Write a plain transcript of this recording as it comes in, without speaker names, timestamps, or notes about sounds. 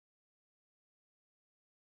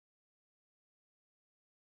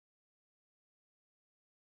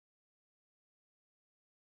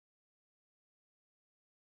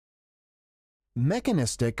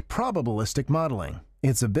Mechanistic Probabilistic Modeling.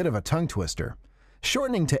 It's a bit of a tongue twister.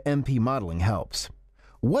 Shortening to MP modeling helps.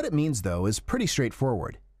 What it means, though, is pretty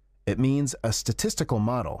straightforward. It means a statistical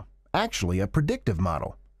model, actually a predictive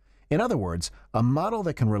model. In other words, a model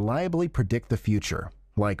that can reliably predict the future,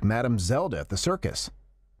 like Madame Zelda at the circus.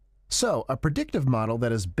 So, a predictive model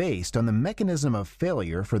that is based on the mechanism of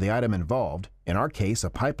failure for the item involved, in our case a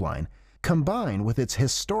pipeline, combined with its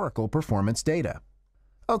historical performance data.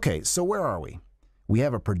 Okay, so where are we? We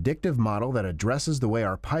have a predictive model that addresses the way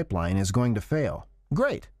our pipeline is going to fail.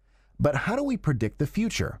 Great! But how do we predict the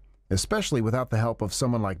future, especially without the help of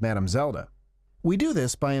someone like Madame Zelda? We do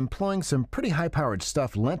this by employing some pretty high-powered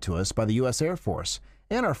stuff lent to us by the US Air Force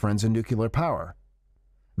and our friends in nuclear power.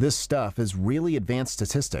 This stuff is really advanced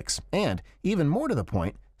statistics and, even more to the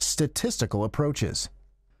point, statistical approaches.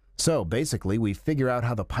 So basically, we figure out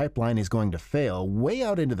how the pipeline is going to fail way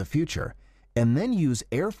out into the future, and then use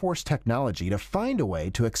Air Force technology to find a way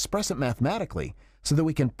to express it mathematically so that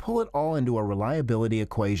we can pull it all into a reliability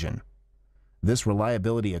equation. This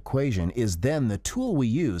reliability equation is then the tool we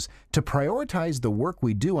use to prioritize the work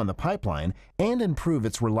we do on the pipeline and improve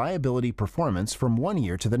its reliability performance from one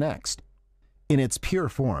year to the next. In its pure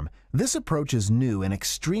form, this approach is new and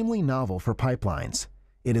extremely novel for pipelines.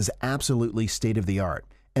 It is absolutely state-of-the-art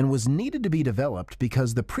and was needed to be developed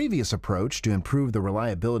because the previous approach to improve the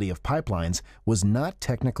reliability of pipelines was not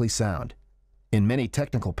technically sound. In many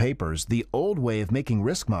technical papers, the old way of making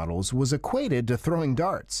risk models was equated to throwing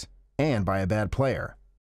darts, and by a bad player.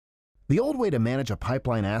 The old way to manage a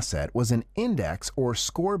pipeline asset was an index or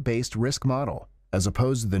score-based risk model. As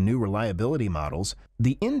opposed to the new reliability models,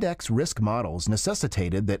 the index risk models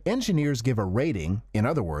necessitated that engineers give a rating, in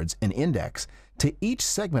other words, an index, to each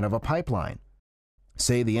segment of a pipeline.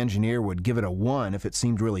 Say the engineer would give it a 1 if it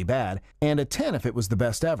seemed really bad, and a 10 if it was the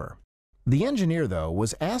best ever. The engineer, though,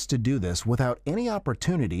 was asked to do this without any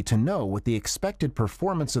opportunity to know what the expected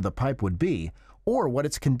performance of the pipe would be, or what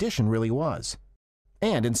its condition really was.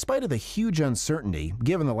 And in spite of the huge uncertainty,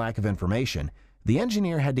 given the lack of information, the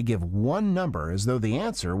engineer had to give one number as though the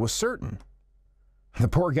answer was certain. The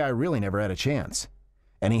poor guy really never had a chance.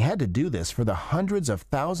 And he had to do this for the hundreds of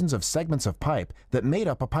thousands of segments of pipe that made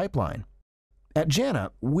up a pipeline. At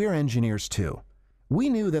JANA, we're engineers too. We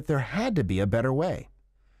knew that there had to be a better way.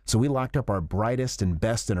 So we locked up our brightest and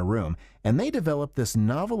best in a room, and they developed this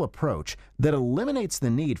novel approach that eliminates the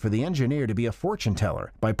need for the engineer to be a fortune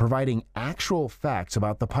teller by providing actual facts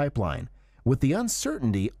about the pipeline, with the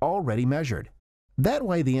uncertainty already measured. That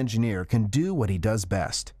way the engineer can do what he does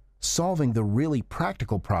best, solving the really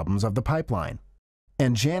practical problems of the pipeline.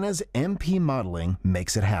 And JANA's MP modeling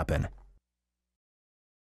makes it happen.